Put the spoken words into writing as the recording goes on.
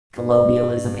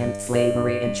Colonialism and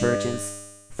Slavery in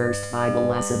Churches. First Bible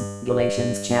lesson,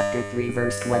 Galatians chapter 3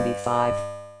 verse 25.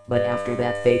 But after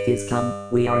that faith is come,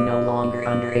 we are no longer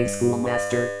under a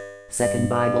schoolmaster. Second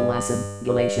Bible lesson,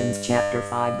 Galatians chapter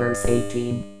 5 verse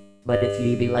 18. But if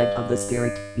ye be led of the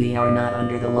Spirit, ye are not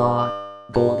under the law.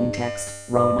 Golden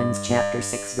text, Romans chapter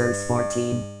 6 verse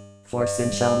 14. For sin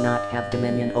shall not have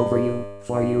dominion over you,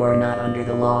 for you are not under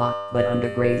the law, but under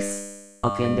grace.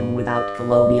 A kingdom without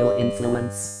colonial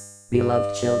influence.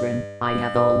 Beloved children, I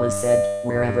have always said,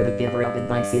 wherever the giver of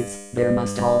advice is, there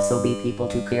must also be people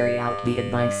to carry out the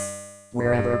advice.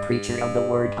 Wherever a preacher of the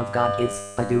word of God is,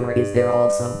 a doer is there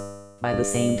also. By the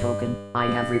same token,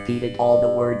 I have repeated all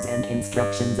the words and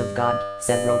instructions of God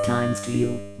several times to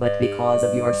you, but because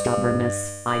of your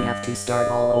stubbornness, I have to start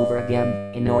all over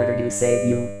again, in order to save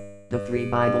you. The three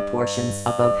Bible portions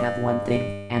above have one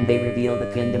thing, and they reveal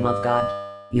the kingdom of God.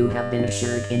 You have been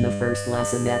assured in the first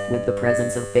lesson that with the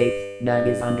presence of faith, none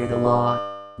is under the law.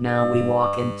 Now we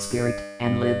walk in Spirit,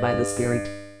 and live by the Spirit.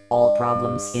 All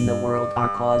problems in the world are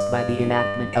caused by the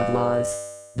enactment of laws.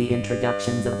 The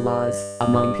introductions of laws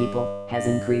among people has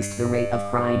increased the rate of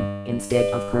crime,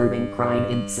 instead of curbing crime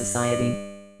in society.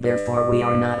 Therefore we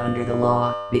are not under the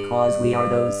law, because we are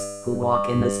those who walk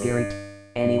in the Spirit.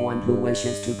 Anyone who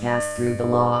wishes to pass through the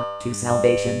law to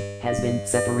salvation has been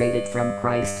separated from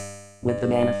Christ. With the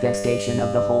manifestation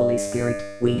of the Holy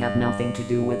Spirit, we have nothing to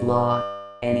do with law.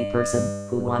 Any person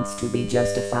who wants to be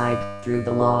justified through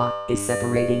the law is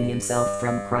separating himself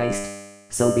from Christ.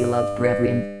 So beloved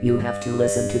brethren, you have to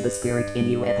listen to the Spirit in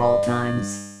you at all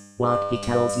times. What he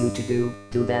tells you to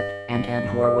do that, and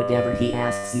abhor whatever he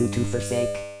asks you to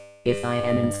forsake. If I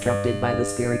am instructed by the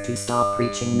Spirit to stop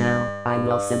preaching now, I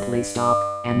will simply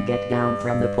stop, and get down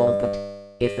from the pulpit.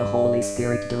 If the Holy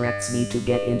Spirit directs me to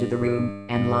get into the room,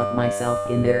 and lock myself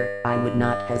in there, I would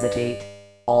not hesitate.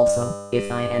 Also,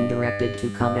 if I am directed to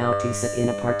come out to sit in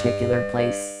a particular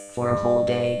place, for a whole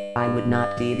day, I would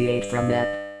not deviate from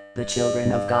that. The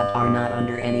children of God are not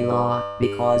under any law,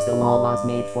 because the law was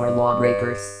made for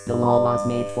lawbreakers, the law was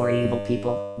made for evil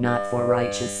people, not for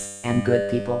righteous and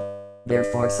good people.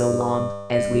 Therefore so long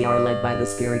as we are led by the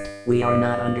Spirit, we are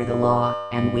not under the law,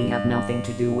 and we have nothing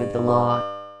to do with the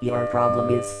law. Your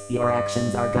problem is, your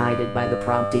actions are guided by the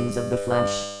promptings of the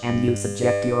flesh, and you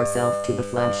subject yourself to the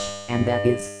flesh, and that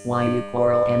is why you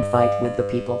quarrel and fight with the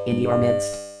people in your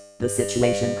midst. The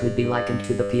situation could be likened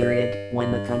to the period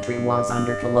when the country was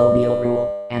under colonial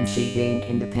rule, and she gained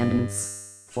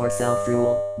independence. For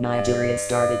self-rule, Nigeria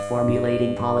started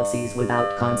formulating policies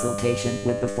without consultation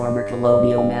with the former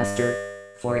colonial master.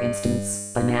 For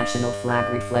instance, a national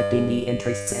flag reflecting the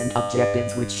interests and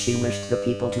objectives which she wished the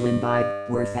people to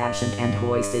imbibe were fashioned and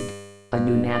hoisted. A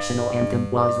new national anthem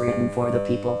was written for the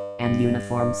people, and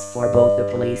uniforms for both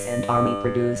the police and army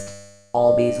produced.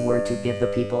 All these were to give the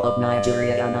people of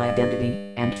Nigeria an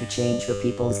identity, and to change the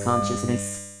people's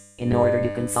consciousness. In order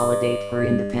to consolidate her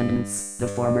independence, the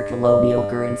former colonial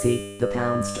currency, the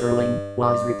pound sterling,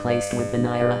 was replaced with the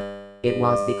naira. It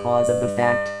was because of the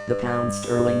fact the pound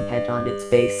sterling had on its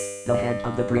base the head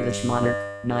of the British monarch.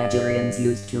 Nigerians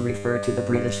used to refer to the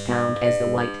British pound as the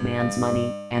white man's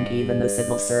money, and even the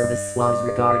civil service was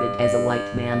regarded as a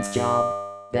white man's job.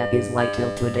 That is why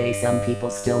till today some people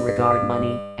still regard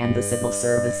money, and the civil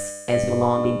service, as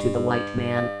belonging to the white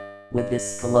man. With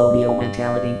this colonial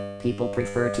mentality, people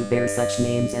prefer to bear such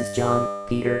names as John,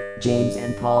 Peter, James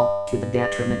and Paul, to the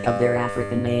detriment of their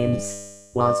African names.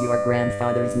 Was your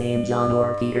grandfather's name John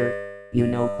or Peter? You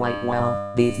know quite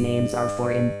well, these names are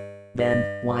foreign.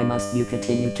 Then, why must you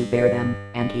continue to bear them,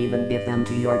 and even give them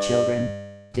to your children?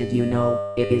 Did you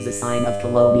know, it is a sign of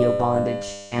colonial bondage,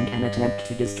 and an attempt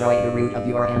to destroy the root of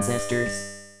your ancestors?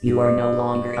 You are no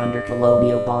longer under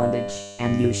colonial bondage,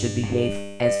 and you should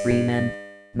behave as free men.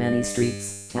 Many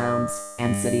streets, towns,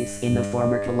 and cities in the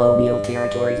former colonial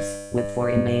territories, with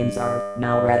foreign names are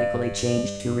now radically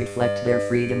changed to reflect their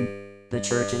freedom. The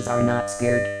churches are not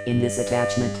scared, in this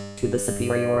attachment to the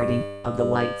superiority of the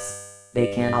whites.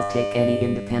 They cannot take any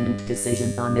independent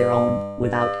decision on their own,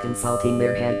 without consulting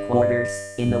their headquarters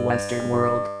in the Western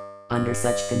world. Under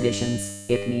such conditions,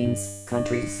 it means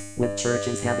countries with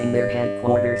churches having their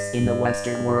headquarters in the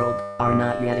Western world are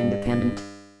not yet independent.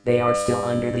 They are still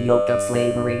under the yoke of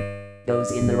slavery.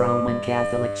 Those in the Roman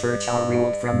Catholic Church are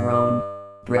ruled from Rome.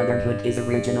 Brotherhood is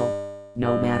original.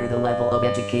 No matter the level of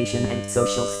education and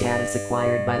social status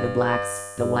acquired by the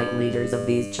blacks, the white leaders of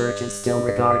these churches still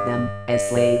regard them as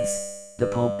slaves. The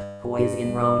Pope, who is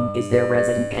in Rome, is their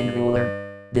resident and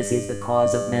ruler. This is the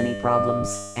cause of many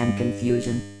problems and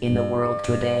confusion in the world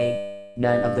today.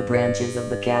 None of the branches of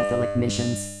the Catholic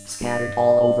missions, scattered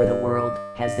all over the world,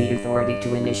 has the authority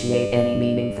to initiate any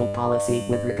meaningful policy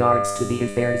with regards to the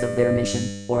affairs of their mission,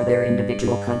 or their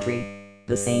individual country.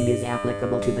 The same is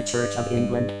applicable to the Church of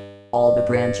England. All the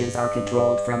branches are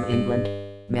controlled from England.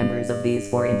 Members of these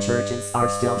foreign churches are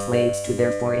still slaves to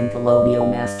their foreign colonial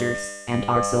masters, and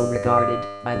are so regarded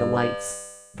by the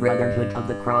whites. Brotherhood of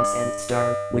the Cross and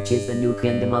Star, which is the new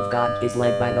kingdom of God, is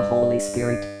led by the Holy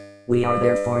Spirit. We are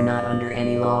therefore not under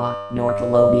any law, nor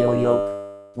colonial yoke.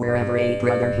 Wherever a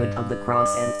Brotherhood of the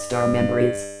Cross and Star member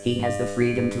is, he has the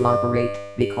freedom to operate,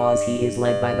 because he is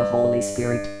led by the Holy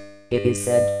Spirit. It is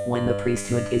said, when the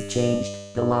priesthood is changed,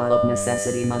 the law of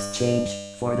necessity must change.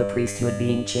 For the priesthood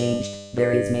being changed,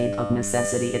 there is made of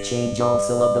necessity a change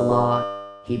also of the law.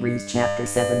 Hebrews chapter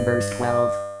 7 verse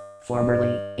 12.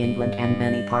 Formerly, England and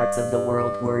many parts of the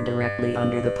world were directly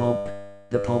under the Pope.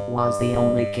 The Pope was the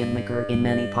only kingmaker in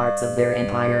many parts of their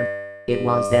empire. It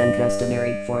was then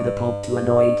customary for the Pope to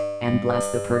anoint and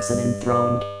bless the person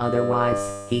enthroned, otherwise,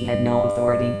 he had no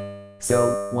authority.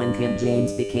 So, when King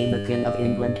James became the King of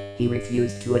England, he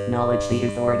refused to acknowledge the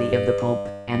authority of the Pope,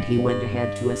 and he went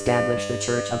ahead to establish the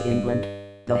Church of England.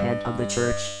 The head of the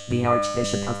Church, the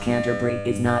Archbishop of Canterbury,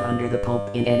 is not under the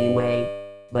Pope in any way.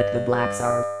 But the blacks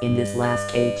are, in this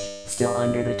last age, still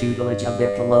under the tutelage of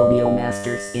their colonial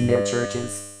masters in their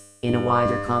churches. In a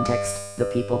wider context, the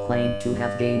people claim to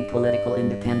have gained political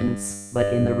independence,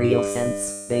 but in the real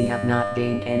sense, they have not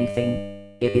gained anything.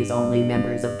 It is only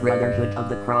members of Brotherhood of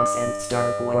the Cross and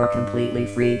Star who are completely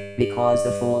free, because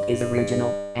the fold is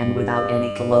original, and without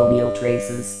any colonial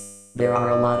traces. There are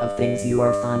a lot of things you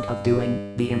are fond of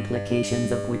doing, the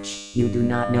implications of which you do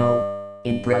not know.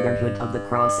 In Brotherhood of the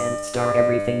Cross and Star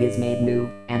everything is made new,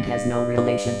 and has no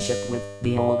relationship with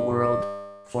the old world.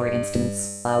 For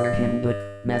instance, our hymn book,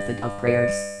 method of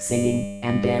prayers, singing,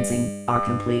 and dancing, are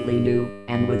completely new,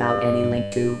 and without any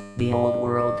link to the old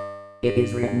world. It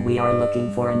is written we are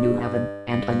looking for a new heaven,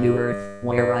 and a new earth,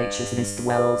 where righteousness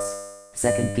dwells.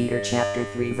 2 Peter chapter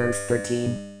 3 verse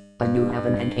 13. A new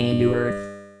heaven and a new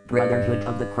earth. Brotherhood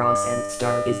of the Cross and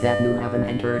Star is that new heaven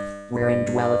and earth, wherein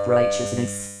dwelleth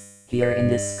righteousness. Here in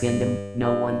this kingdom,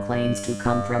 no one claims to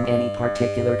come from any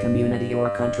particular community or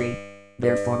country.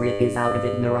 Therefore it is out of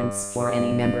ignorance for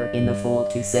any member in the fold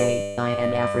to say, I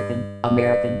am African,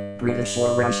 American, British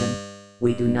or Russian.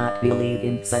 We do not believe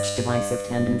in such divisive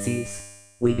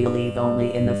tendencies. We believe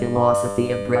only in the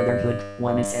philosophy of brotherhood,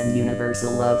 oneness and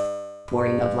universal love.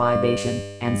 Pouring of libation,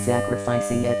 and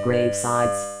sacrificing at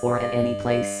gravesides, or at any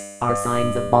place, are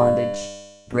signs of bondage.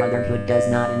 Brotherhood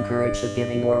does not encourage the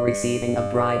giving or receiving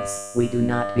of bribes. We do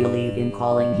not believe in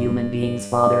calling human beings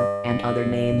father, and other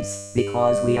names,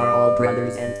 because we are all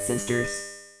brothers and sisters.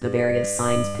 The various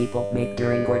signs people make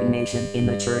during ordination in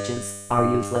the churches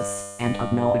are useless, and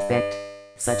of no effect.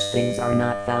 Such things are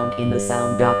not found in the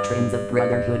sound doctrines of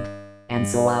brotherhood. And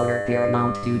so our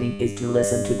paramount duty is to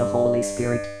listen to the Holy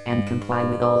Spirit, and comply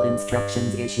with all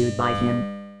instructions issued by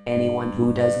Him. Anyone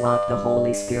who does what the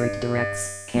Holy Spirit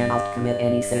directs cannot commit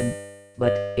any sin.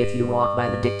 But if you walk by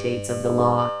the dictates of the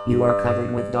law, you are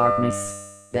covered with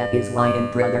darkness. That is why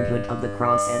in Brotherhood of the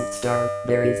Cross and Star,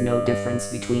 there is no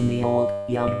difference between the old,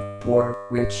 young, poor,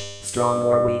 rich, strong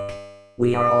or weak.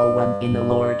 We are all one in the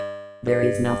Lord. There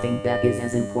is nothing that is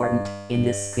as important in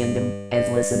this kingdom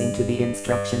as listening to the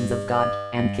instructions of God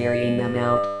and carrying them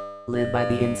out. Live by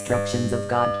the instructions of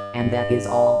God, and that is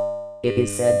all. It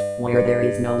is said, where there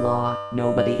is no law,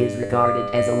 nobody is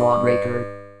regarded as a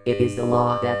lawbreaker. It is the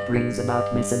law that brings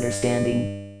about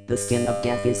misunderstanding. The sting of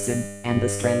death is sin, and the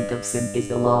strength of sin is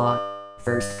the law.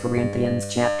 1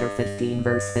 Corinthians chapter 15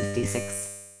 verse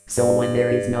 56. So when there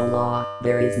is no law,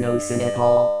 there is no sin at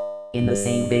all. In the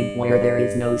same vein, where there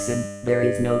is no sin, there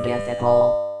is no death at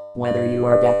all. Whether you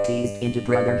are baptized into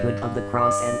Brotherhood of the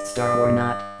Cross and Star or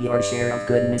not, your share of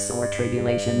goodness or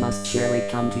tribulation must surely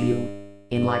come to you.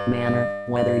 In like manner,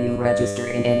 whether you register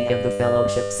in any of the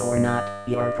fellowships or not,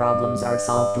 your problems are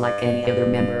solved like any other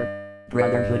member.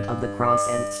 Brotherhood of the Cross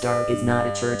and Star is not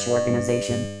a church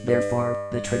organization, therefore,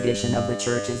 the tradition of the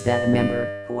church is that a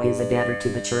member, who is a debtor to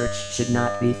the church, should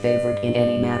not be favored in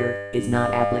any matter, is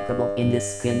not applicable in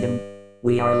this kingdom.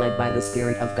 We are led by the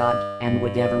Spirit of God, and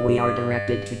whatever we are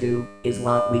directed to do, is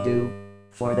what we do.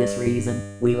 For this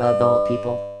reason, we love all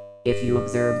people. If you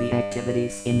observe the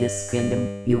activities in this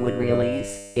kingdom, you would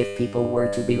realize, if people were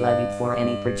to be levied for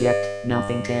any project,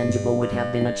 nothing tangible would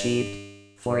have been achieved.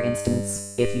 For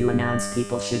instance, if you announce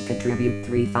people should contribute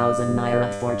 3,000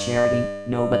 naira for charity,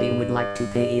 nobody would like to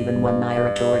pay even 1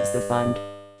 naira towards the fund.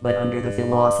 But under the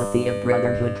philosophy of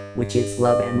brotherhood, which is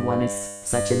love and oneness,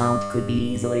 such amount could be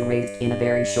easily raised in a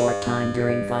very short time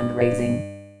during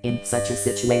fundraising. In such a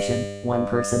situation, one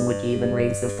person would even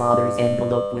raise the father's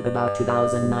envelope with about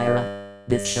 2,000 naira.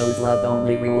 This shows love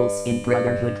only rules in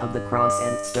Brotherhood of the Cross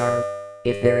and Star.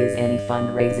 If there is any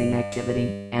fundraising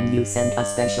activity, and you send a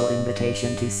special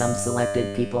invitation to some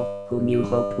selected people, whom you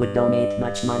hope would donate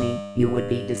much money, you would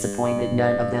be disappointed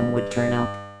none of them would turn up.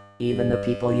 Even the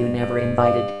people you never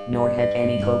invited, nor had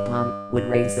any hope on, would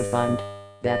raise the fund.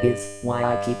 That is why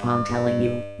I keep on telling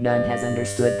you, none has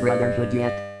understood brotherhood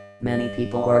yet. Many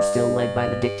people are still led by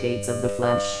the dictates of the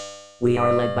flesh. We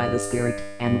are led by the Spirit,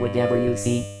 and whatever you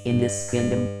see in this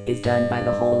kingdom is done by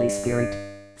the Holy Spirit.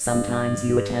 Sometimes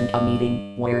you attend a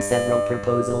meeting where several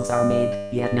proposals are made,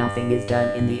 yet nothing is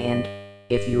done in the end.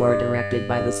 If you are directed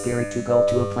by the Spirit to go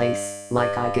to a place,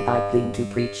 like I claim to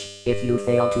preach, if you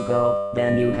fail to go,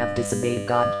 then you have disobeyed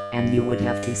God, and you would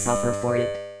have to suffer for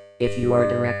it. If you are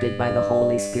directed by the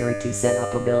Holy Spirit to set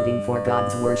up a building for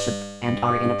God's worship, and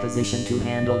are in a position to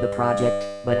handle the project,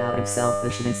 but out of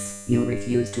selfishness, you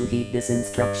refuse to heed this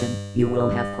instruction, you will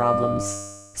have problems.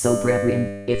 So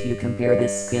brethren, if you compare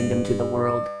this kingdom to the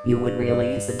world, you would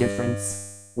realize the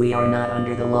difference. We are not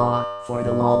under the law, for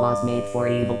the law was made for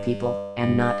evil people,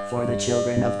 and not for the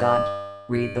children of God.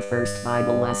 Read the first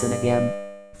Bible lesson again.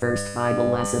 First Bible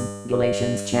lesson,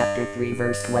 Galatians chapter 3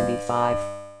 verse 25.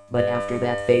 But after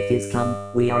that faith is come,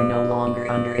 we are no longer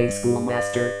under a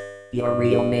schoolmaster, your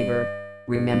real neighbor.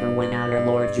 Remember when our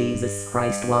Lord Jesus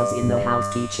Christ was in the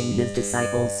house teaching his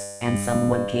disciples, and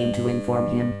someone came to inform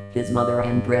him, his mother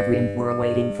and brethren were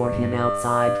waiting for him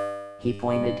outside. He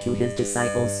pointed to his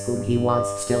disciples whom he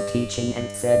was still teaching and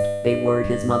said, they were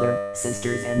his mother,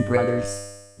 sisters and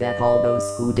brothers. That all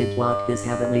those who did what his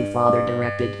heavenly Father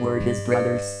directed were his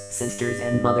brothers, sisters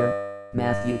and mother.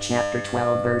 Matthew chapter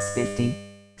 12 verse 50.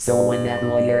 So when that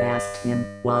lawyer asked him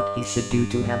what he should do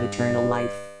to have eternal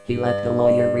life, he let the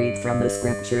lawyer read from the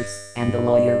scriptures, and the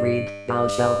lawyer read, Thou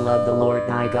shalt love the Lord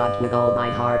thy God with all thy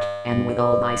heart, and with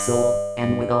all thy soul,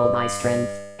 and with all thy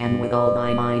strength, and with all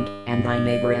thy mind, and thy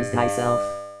neighbor as thyself.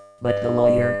 But the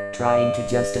lawyer, trying to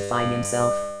justify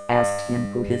himself, asked him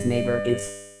who his neighbor is.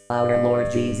 Our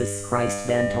Lord Jesus Christ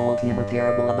then told him a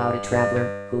parable about a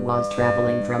traveler, who was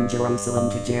traveling from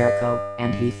Jerusalem to Jericho,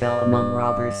 and he fell among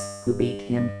robbers, who beat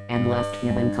him, and left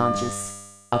him unconscious.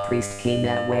 A priest came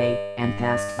that way, and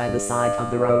passed by the side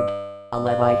of the road. A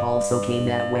Levite also came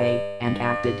that way, and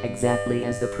acted exactly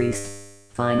as the priest.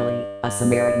 Finally, a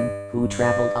Samaritan, who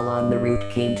traveled along the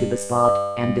route came to the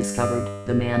spot, and discovered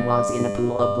the man was in a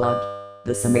pool of blood.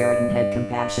 The Samaritan had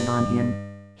compassion on him.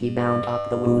 He bound up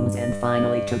the wounds and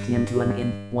finally took him to an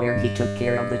inn, where he took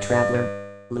care of the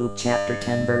traveler. Luke chapter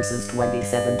 10 verses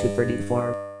 27 to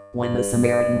 34. When the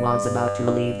Samaritan was about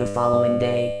to leave the following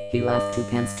day, he left 2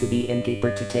 pence to the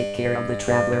innkeeper to take care of the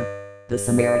traveler. The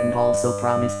Samaritan also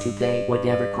promised to pay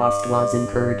whatever cost was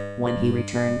incurred when he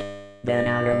returned. Then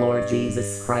our Lord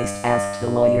Jesus Christ asked the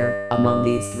lawyer, among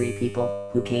these 3 people,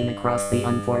 who came across the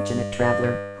unfortunate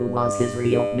traveler, who was his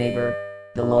real neighbor.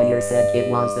 The lawyer said it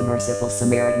was the merciful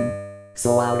Samaritan.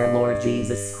 So our Lord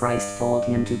Jesus Christ told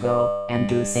him to go, and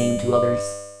do same to others.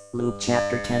 Luke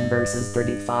chapter 10 verses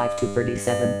 35 to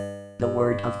 37. The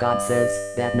word of God says,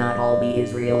 that not all the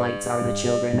Israelites are the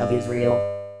children of Israel.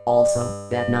 Also,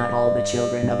 that not all the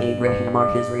children of Abraham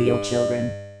are his real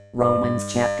children.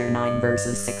 Romans chapter 9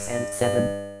 verses 6 and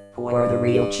 7. Who are the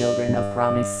real children of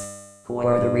promise? Who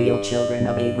are the real children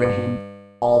of Abraham?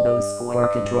 All those who are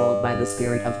controlled by the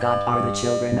Spirit of God are the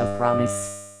children of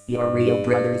promise. Your real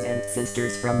brothers and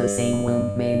sisters from the same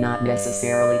womb may not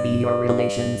necessarily be your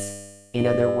relations. In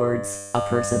other words, a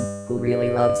person who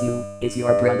really loves you is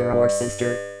your brother or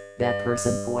sister. That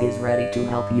person who is ready to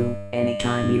help you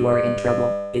anytime you are in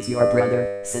trouble is your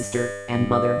brother, sister, and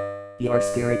mother. Your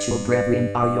spiritual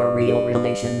brethren are your real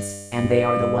relations, and they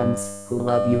are the ones who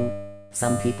love you.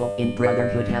 Some people in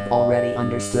brotherhood have already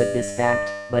understood this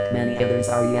fact, but many others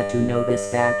are yet to know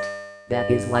this fact. That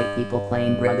is why people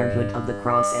claim Brotherhood of the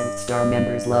Cross and Star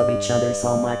members love each other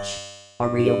so much. A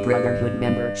real brotherhood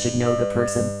member should know the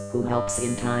person who helps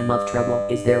in time of trouble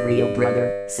is their real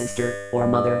brother, sister, or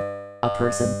mother. A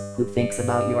person who thinks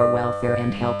about your welfare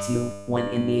and helps you when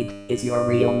in need is your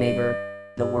real neighbor.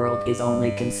 The world is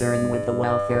only concerned with the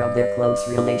welfare of their close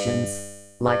relations.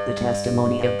 Like the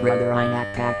testimony of Brother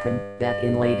Inak Pakran, that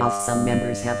in Lagos some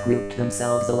members have grouped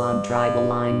themselves along tribal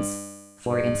lines.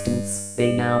 For instance,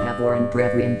 they now have Warren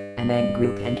Brethren, an Ang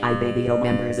Group and IBBO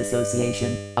Members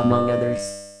Association, among others.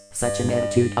 Such an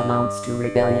attitude amounts to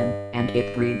rebellion, and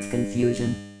it breeds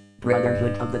confusion.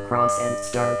 Brotherhood of the Cross and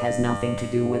Star has nothing to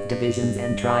do with divisions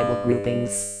and tribal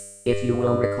groupings. If you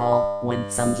will recall,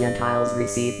 when some Gentiles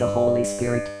received the Holy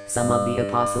Spirit, some of the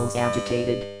apostles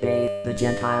agitated they, the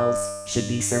Gentiles, should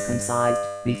be circumcised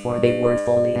before they were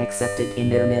fully accepted in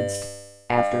their midst.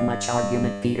 After much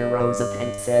argument Peter rose up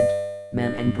and said,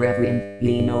 Men and brethren,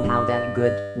 ye know how that a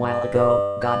good while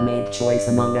ago God made choice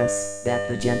among us, that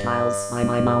the Gentiles by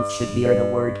my mouth should hear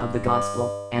the word of the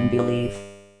gospel, and believe.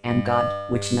 And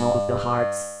God, which knoweth the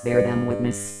hearts, bear them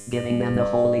witness, giving them the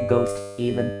Holy Ghost,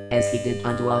 even as he did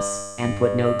unto us, and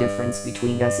put no difference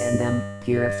between us and them,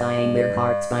 purifying their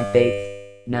hearts by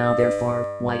faith. Now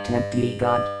therefore, why tempt ye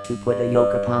God, to put a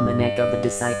yoke upon the neck of the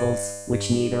disciples, which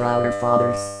neither our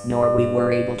fathers, nor we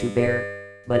were able to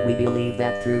bear? But we believe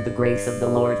that through the grace of the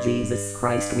Lord Jesus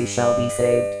Christ we shall be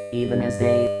saved, even as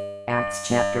they. Acts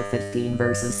chapter 15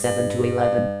 verses 7 to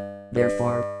 11.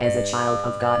 Therefore, as a child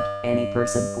of God, any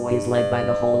person who is led by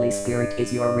the Holy Spirit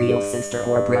is your real sister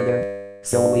or brother.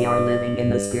 So we are living in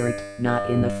the Spirit,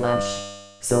 not in the flesh.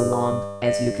 So long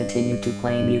as you continue to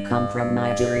claim you come from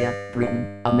Nigeria,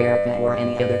 Britain, America or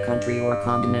any other country or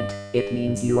continent, it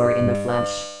means you are in the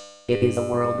flesh. It is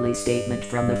a worldly statement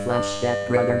from the flesh that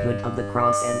Brotherhood of the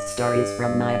Cross and Star is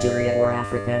from Nigeria or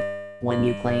Africa. When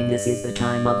you claim this is the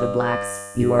time of the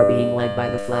blacks, you are being led by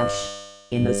the flesh.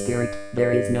 In the Spirit,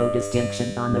 there is no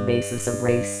distinction on the basis of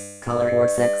race, color or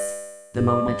sex. The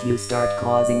moment you start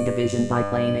causing division by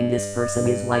claiming this person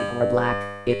is white or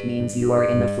black, it means you are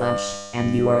in the flesh,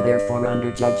 and you are therefore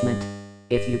under judgment.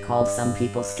 If you call some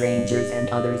people strangers and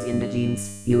others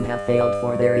indigenes, you have failed,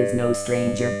 for there is no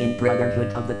stranger in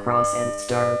Brotherhood of the Cross and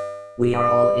Star. We are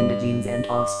all indigenes and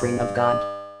offspring of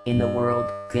God. In the world,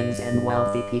 kings and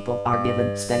wealthy people are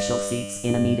given special seats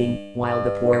in a meeting, while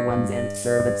the poor ones and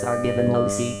servants are given low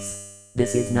seats.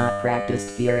 This is not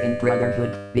practiced here in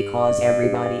Brotherhood, because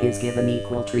everybody is given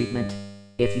equal treatment.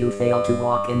 If you fail to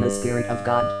walk in the Spirit of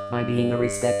God, by being a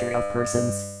respecter of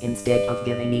persons, instead of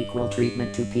giving equal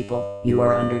treatment to people, you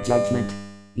are under judgment.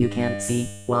 You can't see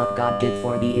what God did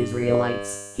for the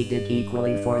Israelites, he did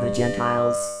equally for the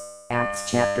Gentiles.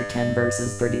 Acts chapter 10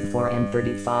 verses 34 and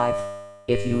 35.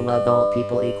 If you love all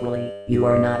people equally, you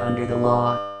are not under the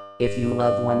law. If you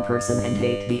love one person and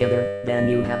hate the other, then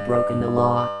you have broken the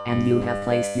law, and you have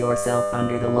placed yourself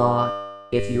under the law.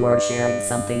 If you are sharing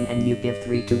something and you give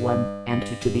 3 to one, and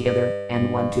 2 to the other,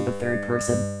 and 1 to the third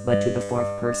person, but to the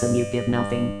fourth person you give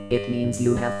nothing, it means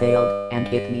you have failed, and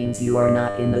it means you are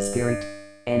not in the Spirit.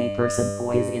 Any person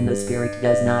who is in the Spirit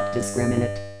does not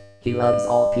discriminate. He loves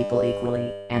all people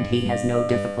equally, and he has no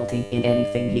difficulty in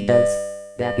anything he does.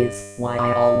 That is why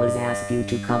I always ask you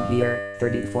to come here,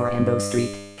 34 Endo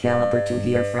Street, Caliber, to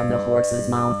hear from the horse's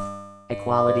mouth.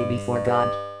 Equality before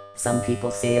God. Some people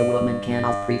say a woman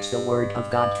cannot preach the word of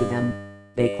God to them.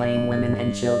 They claim women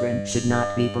and children should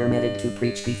not be permitted to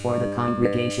preach before the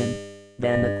congregation.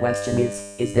 Then the question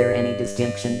is there any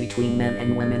distinction between men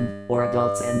and women, or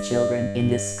adults and children in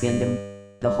this kingdom?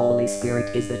 The Holy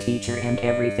Spirit is the teacher and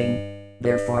everything.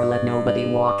 Therefore let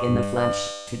nobody walk in the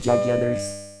flesh, to judge others.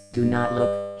 Do not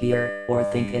look, hear, or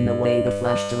think in the way the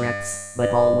flesh directs, but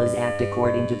always act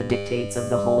according to the dictates of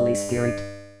the Holy Spirit.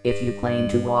 If you claim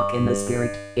to walk in the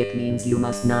Spirit, it means you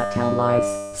must not tell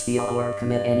lies, steal or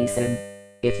commit any sin.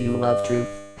 If you love truth,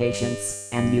 patience,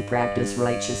 and you practice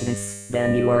righteousness,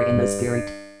 then you are in the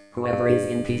Spirit. Whoever is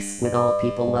in peace with all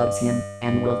people loves him,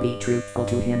 and will be truthful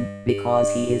to him, because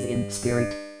he is in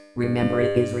spirit. Remember,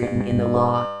 it is written in the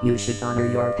law, you should honor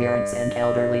your parents and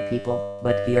elderly people,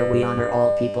 but here we honor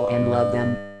all people and love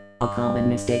them. A common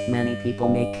mistake many people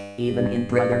make, even in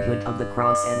Brotherhood of the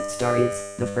Cross and Star,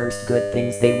 is the first good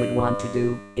things they would want to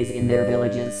do is in their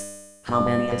villages. How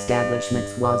many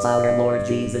establishments was our Lord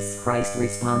Jesus Christ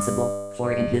responsible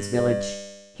for in his village?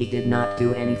 He did not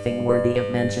do anything worthy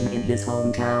of mention in his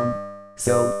hometown.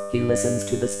 So, he listens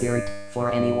to the Spirit.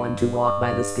 For anyone to walk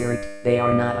by the Spirit, they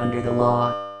are not under the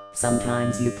law.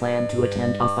 Sometimes you plan to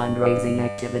attend a fundraising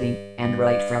activity, and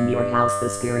right from your house the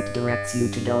Spirit directs you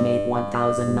to donate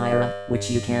 1,000 naira,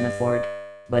 which you can afford.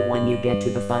 But when you get to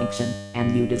the function,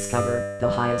 and you discover the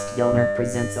highest donor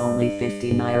presents only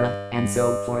 50 naira, and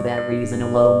so for that reason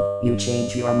alone, you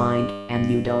change your mind,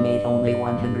 and you donate only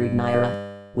 100 naira.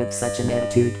 With such an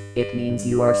attitude, it means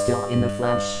you are still in the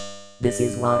flesh. This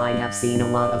is what I have seen a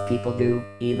lot of people do,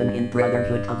 even in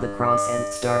Brotherhood of the Cross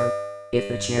and Star. If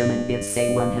the chairman gives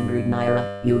say 100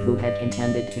 naira, you who had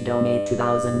intended to donate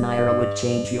 2,000 naira would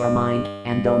change your mind,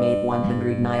 and donate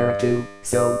 100 naira too,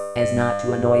 so as not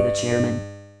to annoy the chairman.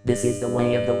 This is the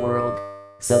way of the world.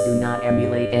 So do not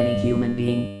emulate any human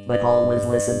being, but always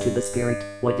listen to the Spirit.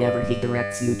 Whatever he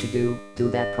directs you to do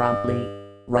that promptly.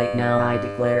 Right now I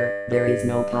declare, there is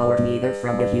no power neither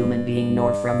from a human being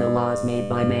nor from the laws made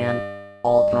by man.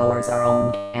 All powers are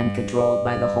owned and controlled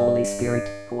by the Holy Spirit,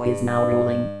 who is now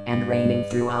ruling and reigning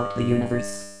throughout the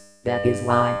universe. That is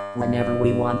why, whenever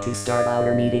we want to start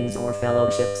our meetings or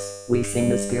fellowships, we sing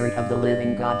the Spirit of the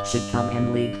living God should come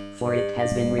and lead, for it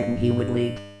has been written he would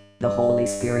lead. The Holy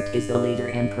Spirit is the leader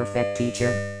and perfect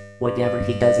teacher. Whatever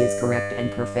he does is correct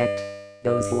and perfect.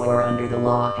 Those who are under the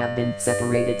law have been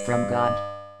separated from God.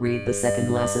 Read the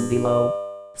second lesson below.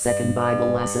 Second Bible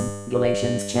lesson,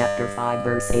 Galatians chapter 5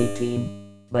 verse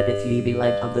 18. But if ye be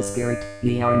led of the Spirit,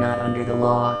 ye are not under the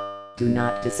law. Do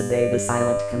not disobey the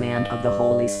silent command of the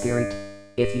Holy Spirit.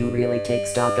 If you really take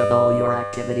stock of all your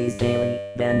activities daily,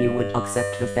 then you would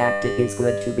accept the fact it is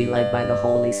good to be led by the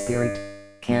Holy Spirit.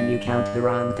 Can you count the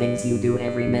wrong things you do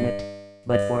every minute?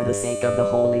 But for the sake of the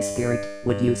Holy Spirit,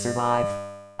 would you survive?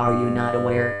 Are you not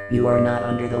aware you are not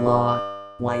under the law?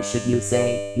 Why should you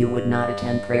say you would not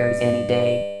attend prayers any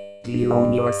day? Do you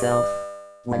own yourself?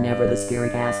 Whenever the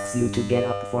Spirit asks you to get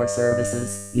up for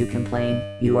services, you complain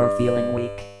you are feeling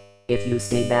weak. If you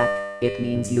stay back, it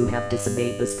means you have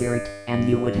disobeyed the Spirit, and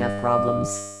you would have problems.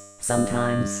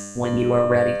 Sometimes, when you are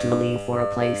ready to leave for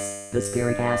a place, the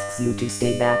Spirit asks you to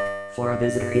stay back, for a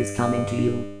visitor is coming to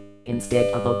you.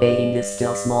 Instead of obeying this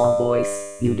still small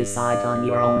voice, you decide on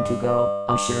your own to go,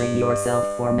 assuring yourself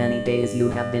for many days you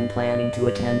have been planning to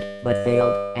attend, but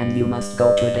failed, and you must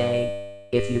go today.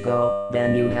 If you go,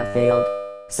 then you have failed.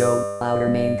 So, our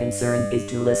main concern is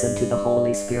to listen to the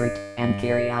Holy Spirit and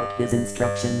carry out His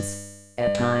instructions.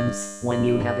 At times, when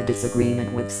you have a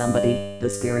disagreement with somebody, the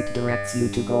Spirit directs you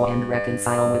to go and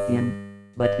reconcile with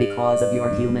Him. But because of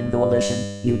your human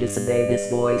volition, you disobey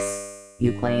this voice.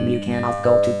 You claim you cannot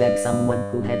go to beg someone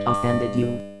who had offended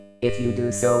you. If you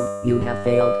do so, you have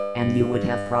failed, and you would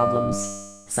have problems.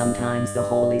 Sometimes the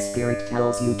Holy Spirit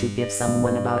tells you to give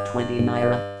someone about 20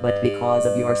 naira, but because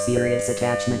of your serious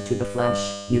attachment to the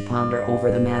flesh, you ponder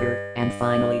over the matter, and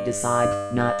finally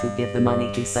decide not to give the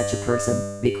money to such a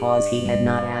person, because he had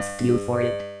not asked you for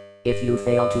it. If you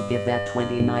fail to give that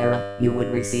 20 naira, you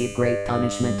would receive great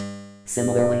punishment.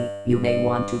 Similarly, you may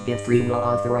want to give free will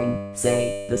offering,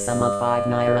 say, the sum of 5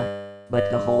 naira.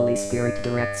 But the Holy Spirit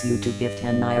directs you to give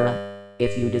 10 naira.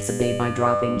 If you disobey by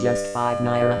dropping just 5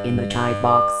 naira in the tithe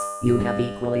box, you have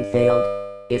equally failed.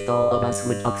 If all of us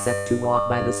would accept to walk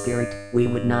by the Spirit, we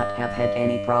would not have had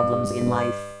any problems in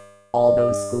life. All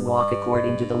those who walk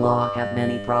according to the law have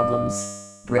many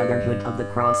problems. Brotherhood of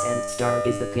the Cross and Star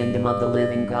is the kingdom of the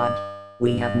living God.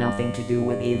 We have nothing to do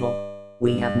with evil.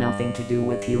 We have nothing to do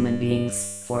with human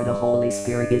beings, for the Holy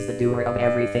Spirit is the doer of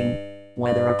everything.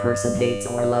 Whether a person hates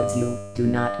or loves you, do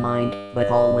not mind, but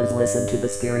always listen to the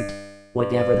Spirit.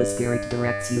 Whatever the Spirit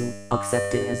directs you,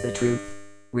 accept it as the truth.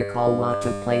 Recall what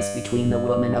took place between the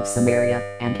woman of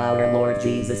Samaria and our Lord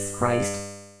Jesus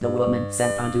Christ. The woman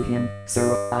said unto him,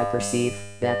 Sir, I perceive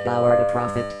that thou art a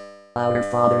prophet. Our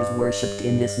fathers worshipped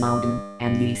in this mountain,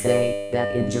 and ye say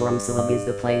that in Jerusalem is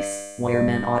the place where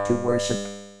men ought to worship.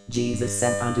 Jesus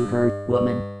said unto her,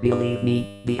 Woman, believe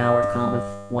me, the hour cometh,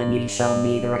 when ye shall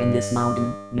neither in this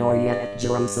mountain, nor yet at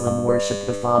Jerusalem worship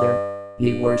the Father.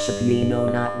 Ye worship ye know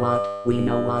not what, we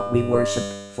know what we worship,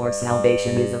 for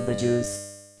salvation is of the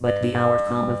Jews. But the hour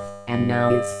cometh, and now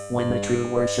is, when the true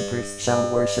worshippers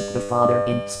shall worship the Father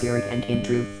in spirit and in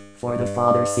truth, for the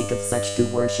Father seeketh such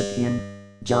to worship Him.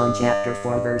 John chapter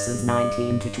 4 verses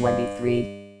 19 to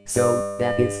 23. So,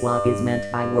 that is what is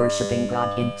meant by worshipping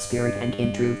God in spirit and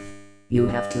in truth. You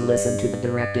have to listen to the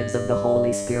directives of the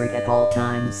Holy Spirit at all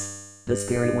times. The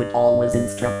Spirit would always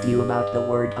instruct you about the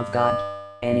Word of God.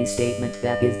 Any statement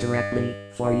that is directly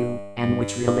for you, and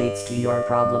which relates to your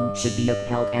problem, should be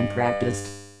upheld and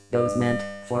practiced. Those meant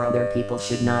for other people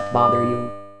should not bother you.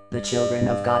 The children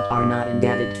of God are not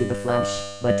indebted to the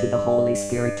flesh, but to the Holy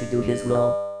Spirit to do His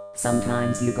will.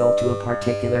 Sometimes you go to a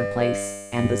particular place,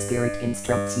 and the Spirit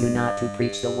instructs you not to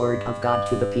preach the Word of God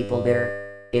to the people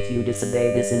there. If you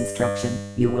disobey this instruction,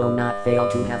 you will not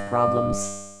fail to have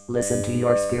problems. Listen to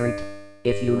your Spirit.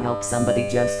 If you help somebody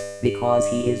just because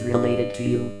he is related to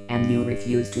you, and you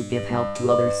refuse to give help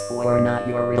to others who are not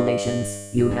your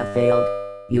relations, you have failed.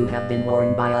 You have been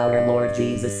warned by our Lord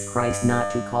Jesus Christ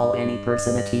not to call any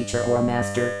person a teacher or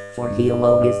master, for He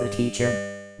alone is the teacher.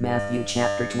 Matthew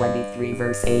chapter 23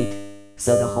 verse 8.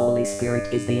 So the Holy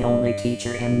Spirit is the only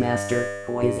teacher and master,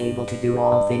 who is able to do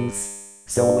all things.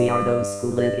 So we are those who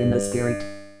live in the Spirit.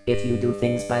 If you do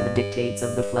things by the dictates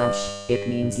of the flesh, it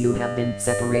means you have been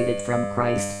separated from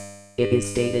Christ. It is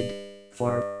stated,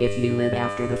 For if ye live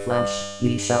after the flesh,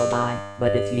 ye shall die,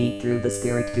 but if ye through the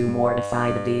Spirit do mortify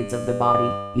the deeds of the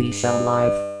body, ye shall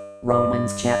live.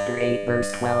 Romans chapter 8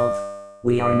 verse 12.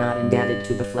 We are not indebted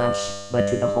to the flesh, but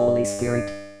to the Holy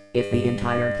Spirit. If the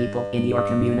entire people in your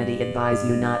community advise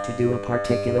you not to do a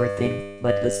particular thing,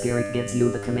 but the Spirit gives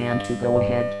you the command to go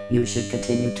ahead, you should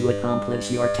continue to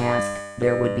accomplish your task.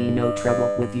 There would be no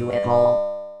trouble with you at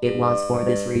all. It was for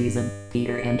this reason,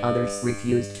 Peter and others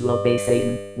refused to obey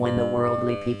Satan, when the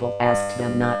worldly people asked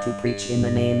them not to preach in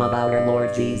the name of our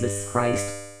Lord Jesus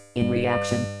Christ. In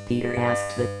reaction, Peter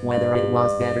asked them whether it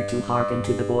was better to hearken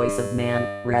to the voice of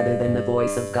man, rather than the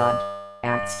voice of God.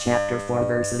 Acts chapter 4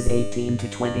 verses 18 to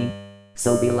 20.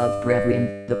 So beloved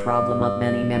brethren, the problem of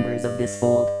many members of this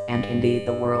fold, and indeed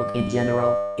the world in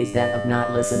general, is that of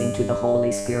not listening to the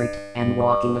Holy Spirit, and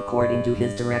walking according to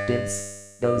His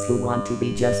directives. Those who want to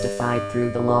be justified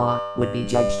through the law, would be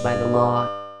judged by the law.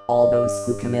 All those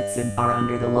who commit sin are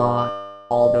under the law.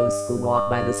 All those who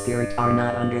walk by the Spirit are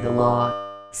not under the law.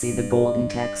 See the golden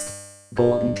text.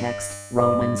 Golden text,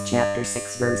 Romans chapter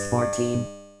 6 verse 14.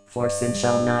 For sin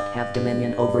shall not have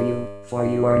dominion over you, for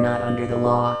you are not under the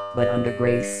law, but under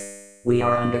grace. We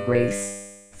are under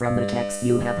grace. From the text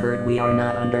you have heard, we are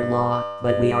not under law,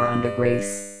 but we are under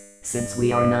grace. Since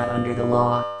we are not under the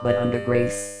law, but under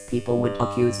grace, people would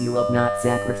accuse you of not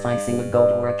sacrificing a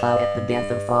goat or a cow at the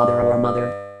death of father or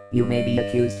mother. You may be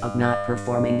accused of not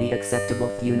performing the acceptable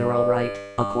funeral rite,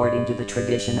 according to the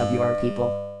tradition of your people.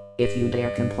 If you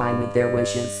dare comply with their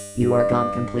wishes, you are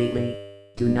gone completely.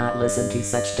 Do not listen to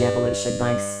such devilish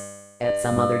advice. At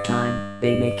some other time,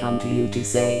 they may come to you to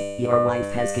say, your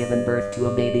wife has given birth to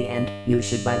a baby and you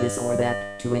should buy this or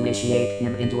that, to initiate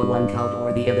him into one cult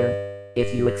or the other.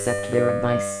 If you accept their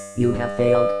advice, you have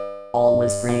failed.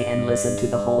 Always pray and listen to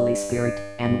the Holy Spirit,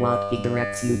 and what He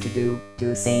directs you to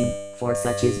do same, for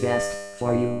such is best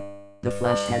for you. The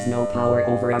flesh has no power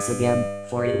over us again,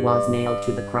 for it was nailed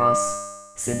to the cross.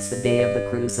 Since the day of the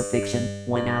crucifixion,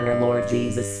 when our Lord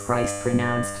Jesus Christ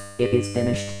pronounced, "It is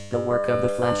finished," the work of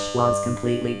the flesh was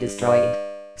completely destroyed.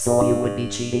 So you would be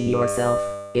cheating yourself,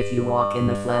 if you walk in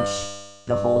the flesh.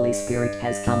 The Holy Spirit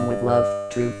has come with love,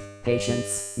 truth,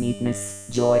 patience, meekness,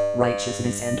 joy,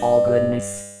 righteousness and all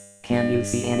goodness. Can you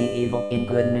see any evil in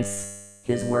goodness?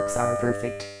 His works are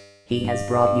perfect. He has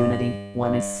brought unity,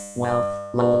 oneness, wealth,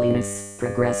 lowliness,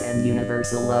 progress and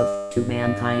universal love to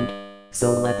mankind.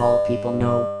 So let all people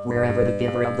know, wherever the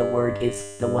giver of the word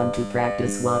is, the one to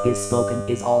practice what is spoken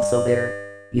is also there.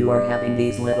 You are having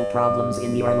these little problems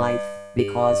in your life,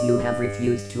 because you have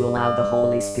refused to allow the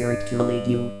Holy Spirit to lead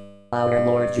you. Our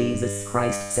Lord Jesus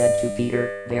Christ said to Peter,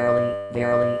 Verily,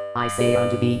 verily, I say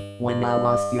unto thee, when thou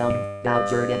wast young, thou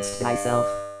girdedst thyself,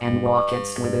 and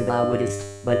walkedst whither thou wouldest,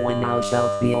 but when thou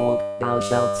shalt be old, thou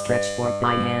shalt stretch forth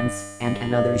thy hands, and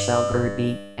another shall gird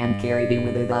thee, and carry thee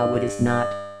whither thou wouldest not.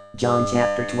 John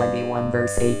chapter 21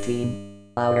 verse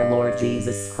 18. Our Lord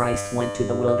Jesus Christ went to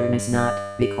the wilderness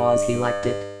not because He liked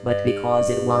it, but because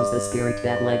it was the Spirit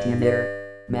that led Him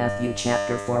there. Matthew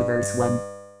chapter 4 verse 1.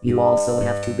 You also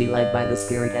have to be led by the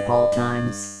Spirit at all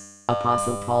times.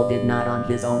 Apostle Paul did not on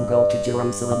his own go to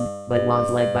Jerusalem, but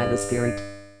was led by the Spirit.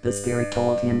 The Spirit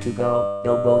told him to go,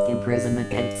 though both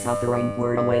imprisonment and suffering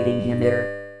were awaiting him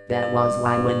there. That was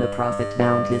why when the prophet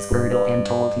bound his girdle and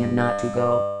told him not to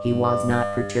go, he was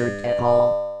not perturbed at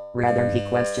all. Rather he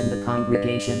questioned the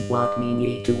congregation, What mean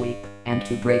ye to weep, and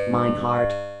to break mine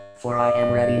heart? For I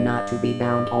am ready not to be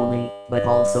bound only, but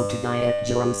also to die at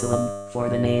Jerusalem, for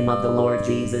the name of the Lord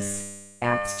Jesus.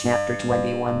 Acts chapter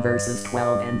 21 verses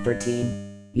 12 and 13.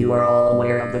 You are all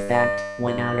aware of the fact,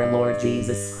 when our Lord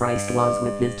Jesus Christ was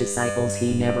with His disciples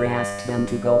He never asked them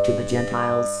to go to the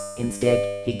Gentiles.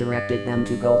 Instead, He directed them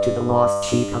to go to the lost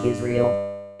sheep of Israel.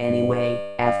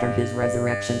 Anyway, after His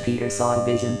resurrection Peter saw a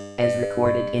vision, as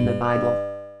recorded in the Bible.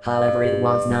 However, it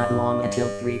was not long until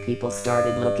 3 people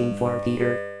started looking for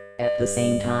Peter. At the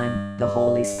same time, the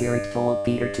Holy Spirit told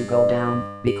Peter to go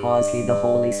down, because He, the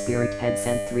Holy Spirit, had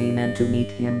sent 3 men to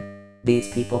meet him.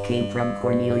 These people came from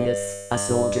Cornelius, a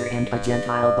soldier and a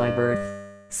Gentile by birth.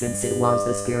 Since it was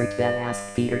the Spirit that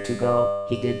asked Peter to go,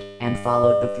 he did, and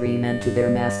followed the 3 men to their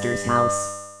master's house.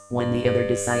 When the other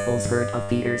disciples heard of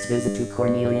Peter's visit to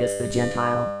Cornelius the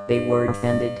Gentile, they were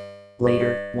offended.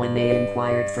 Later, when they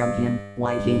inquired from him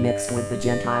why he mixed with the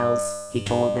Gentiles, he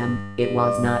told them it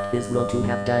was not his will to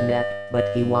have done that,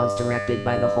 but he was directed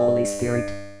by the Holy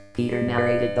Spirit. Peter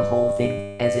narrated the whole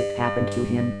thing, as it happened to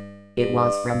him. It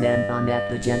was from then on that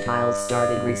the Gentiles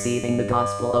started receiving the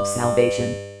gospel of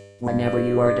salvation. Whenever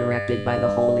you are directed by the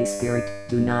Holy Spirit,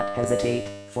 do not hesitate,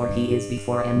 for He is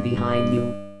before and behind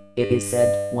you. It is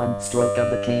said, one stroke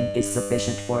of the cane is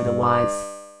sufficient for the wise.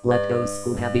 Let those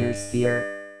who have ears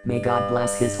hear. May God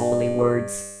bless His holy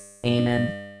words. Amen.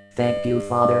 Thank you,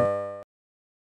 Father.